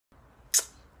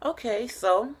Okay,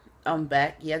 so I'm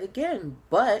back yet again,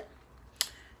 but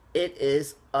it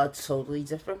is a totally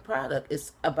different product.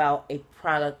 It's about a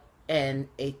product and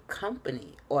a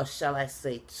company, or shall I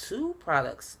say, two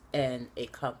products and a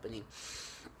company.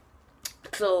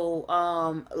 So,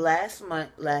 last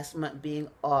month being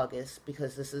August,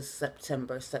 because this is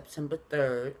September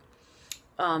 3rd,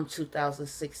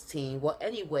 2016. Well,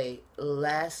 anyway,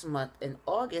 last month in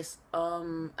August,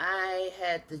 I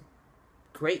had the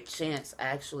great chance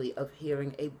actually of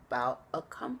hearing about a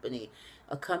company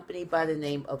by the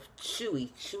name of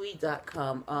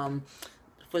Chewy.com.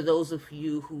 For those of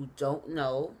you who don't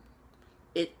know,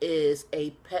 it is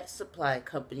a pet supply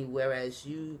company, whereas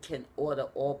you can order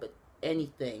all but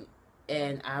anything,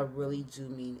 and I really do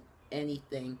mean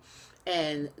anything,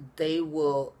 and they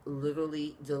will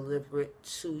literally deliver it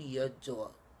to your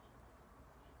door.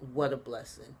 What a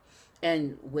blessing.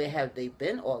 And where have they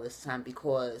been all this time?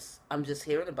 Because I'm just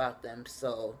hearing about them.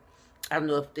 So I don't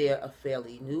know if they're a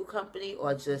fairly new company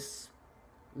or just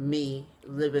me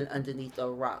living underneath a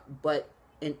rock. But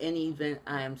in any event,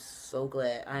 I am so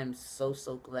glad. I am so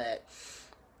glad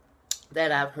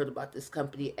that I've heard about this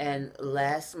company. And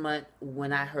last month,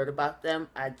 when I heard about them,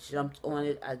 I jumped on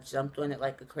it. I jumped on it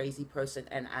like a crazy person,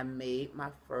 and I made my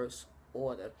first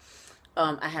order.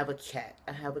 I have a cat.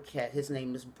 I have a cat. His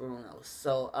name is Bruno.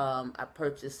 So I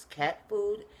purchased cat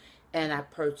food, and I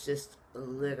purchased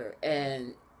litter.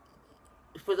 And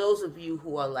for those of you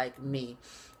who are like me,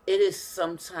 it is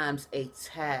sometimes a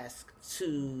task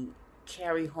to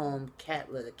carry home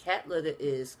cat litter. Cat litter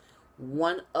is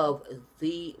one of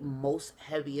the most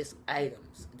heaviest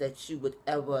items that you would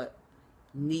ever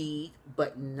need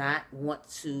but not want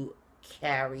to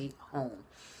carry home.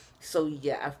 So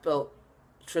yeah, I felt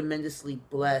tremendously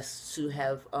blessed to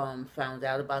have found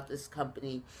out about this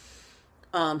company.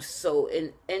 So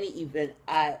in any event,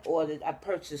 I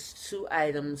purchased two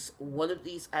items. One of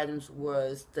these items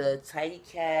was the Tiny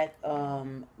Cat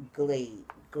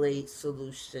Glade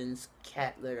Solutions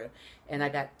cat litter, and I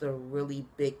got the really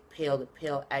big pail. The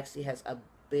pail actually has a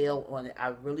bale on it. I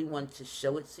really wanted to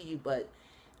show it to you, but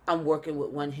I'm working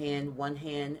with one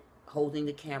hand holding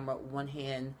the camera, one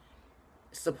hand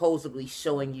supposedly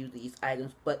showing you these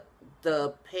items, but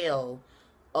the pail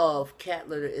of cat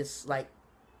litter is like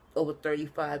over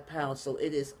 35 pounds, so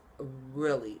it is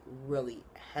really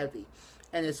heavy.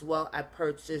 And as well, I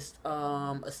purchased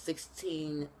a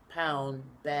 16-pound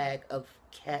bag of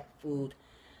cat food.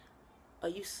 Are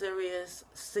you serious?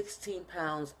 16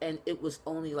 pounds, and it was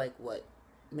only like what,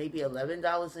 maybe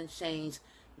 $11 and change.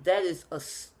 That is a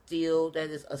steal. That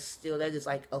is a steal. That is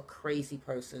like a crazy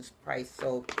person's price.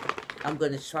 So I'm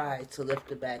gonna try to lift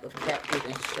the bag of cat food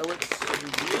and show it to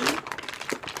you.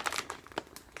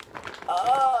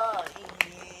 Uh,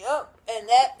 yep. And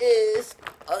that is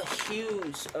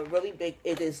a really big.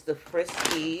 It is the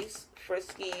Friskies,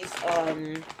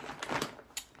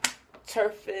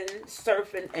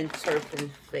 surfing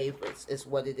favorites is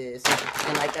what it is.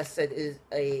 And like I said, it is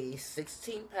a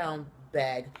 16-pound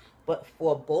bag. But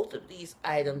for both of these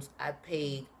items, I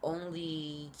paid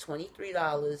only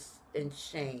 $23 and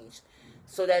change.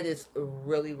 So that is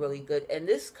really good. And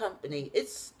this company,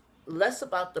 it's less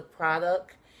about the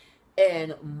product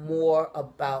and more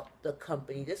about the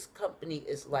company. This company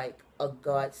is like a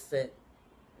godsend.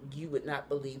 You would not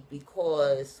believe,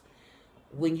 because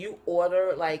when you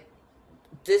order, like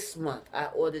this month, I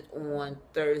ordered on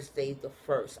Thursday the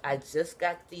 1st. I just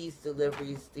got these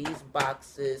deliveries, these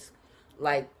boxes,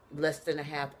 like less than a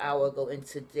half hour ago, and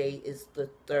today is the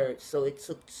 3rd. So it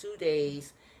took 2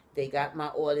 days. They got my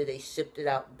order, they shipped it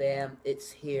out, bam, it's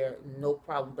here, no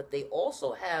problem. But they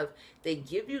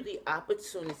give you the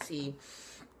opportunity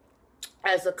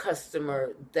as a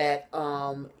customer that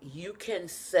you can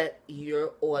set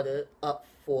your order up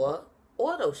for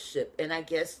auto ship. And I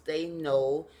guess they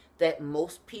know that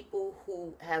most people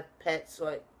who have pets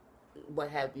or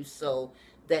what have you, so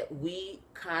that we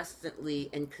constantly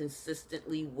and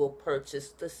consistently will purchase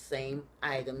the same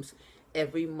items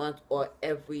every month or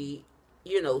every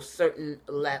certain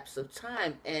lapse of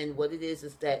time. And what it is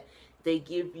that they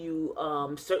give you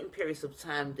certain periods of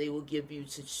time they will give you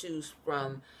to choose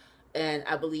from. And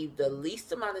I believe the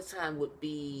least amount of time would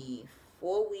be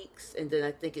 4 weeks, and then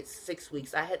I think it's 6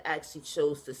 weeks. I had actually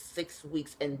chose the 6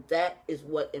 weeks, and that is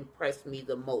what impressed me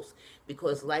the most,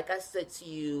 because like I said to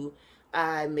you,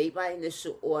 I made my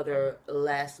initial order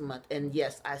last month, and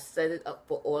yes, I set it up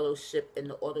for auto ship, and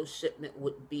the auto shipment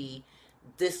would be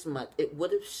this month. It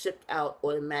would have shipped out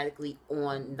automatically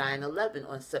on 9/11,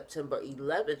 on September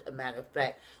 11th, a matter of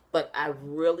fact. But I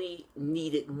really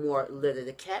needed more litter.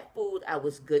 The cat food I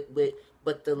was good with,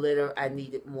 but the litter I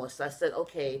needed more. So I said,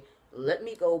 okay, let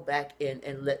me go back in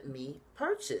and let me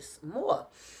purchase more.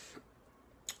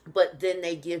 But then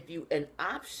they give you an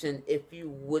option if you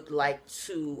would like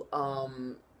to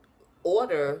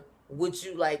order. Would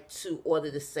you like to order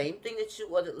the same thing that you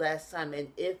ordered last time?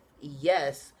 And if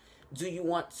yes, do you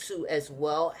want to as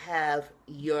well have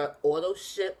your auto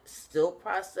ship still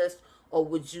processed, or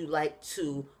would you like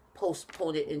to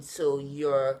postpone it until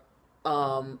your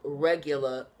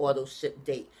regular auto ship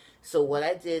date? So what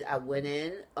I did, I went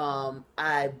in,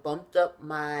 I bumped up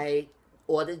my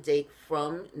order date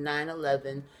from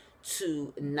 9/11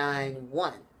 to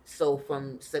 9/1. So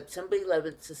from September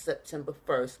 11th to September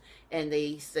 1st, and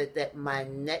they said that my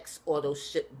next auto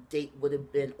ship date would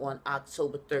have been on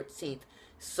October 13th.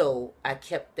 So I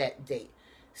kept that date.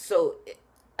 So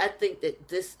I think that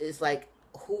this is like,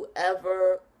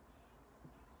 whoever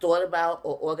thought about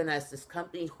or organized this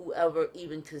company, whoever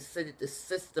even considered the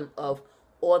system of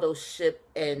auto ship,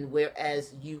 and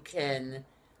whereas you can,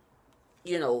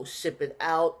 ship it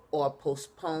out or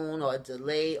postpone or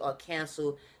delay or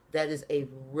cancel, that is a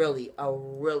really,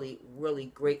 really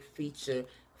great feature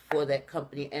for that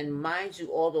company. And mind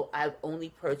you, although I've only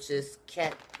purchased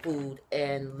cat food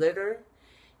and litter,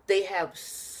 they have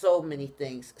so many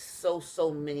things,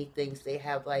 so many things. They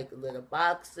have like litter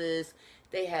boxes,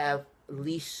 they have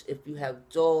leash if you have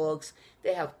dogs,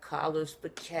 they have collars for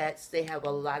cats, they have a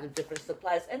lot of different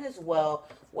supplies. And as well,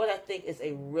 what I think is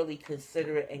a really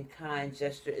considerate and kind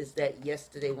gesture is that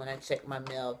yesterday when I checked my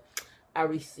mail, I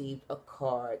received a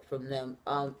card from them.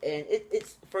 And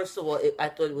it's, first of all, I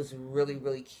thought it was really,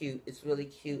 really cute. It's really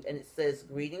cute. And it says,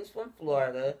 "Greetings from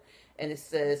Florida." And it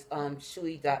says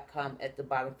Chewy.com at the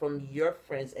bottom, "From your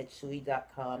friends at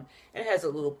Chewy.com." And it has a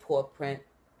little paw print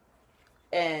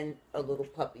and a little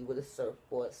puppy with a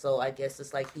surfboard. So I guess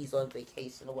it's like he's on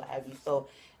vacation or what have you. So,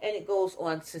 and it goes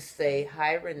on to say,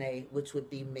 "Hi Renee," which would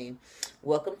be me.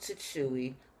 "Welcome to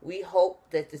Chewy. We hope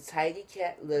that the tidy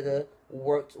cat litter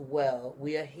worked well.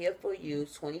 We are here for you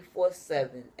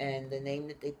 24/7. And the name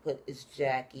that they put is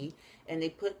Jackie. And they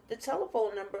put the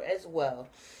telephone number as well.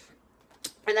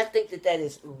 And I think that that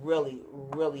is really,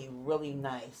 really, really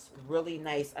nice. Really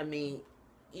nice. I mean,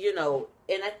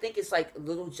 and I think it's like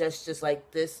little gestures like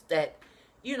this that,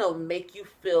 make you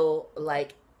feel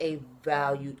like a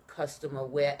valued customer.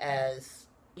 Whereas,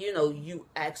 you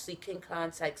actually can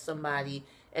contact somebody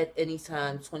at any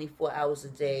time, 24 hours a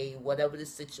day, whatever the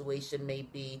situation may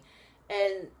be.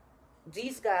 And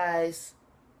these guys,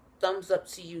 thumbs up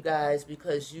to you guys,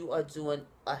 because you are doing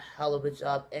a hell of a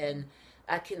job. And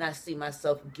I cannot see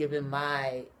myself giving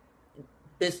my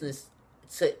business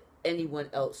to anyone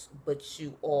else but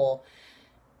you all,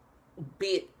 be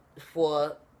it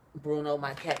for Bruno,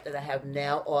 my cat that I have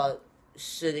now, or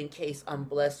should in case I'm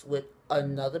blessed with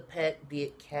another pet, be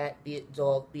it cat, be it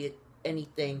dog, be it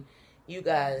anything. You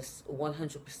guys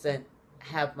 100%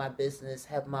 have my business,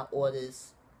 have my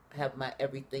orders, have my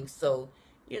everything. So,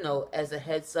 as a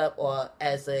heads up or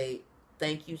as a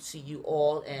thank you to you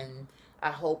all, and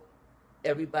I hope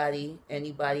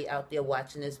anybody out there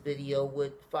watching this video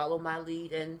would follow my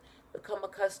lead and become a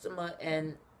customer,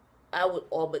 and I would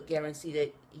all but guarantee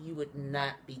that you would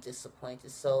not be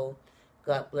disappointed. So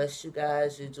God bless you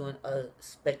guys. You're doing a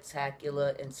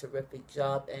spectacular and terrific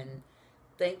job, and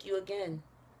thank you again.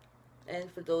 And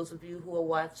for those of you who are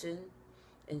watching,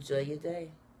 enjoy your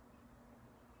day.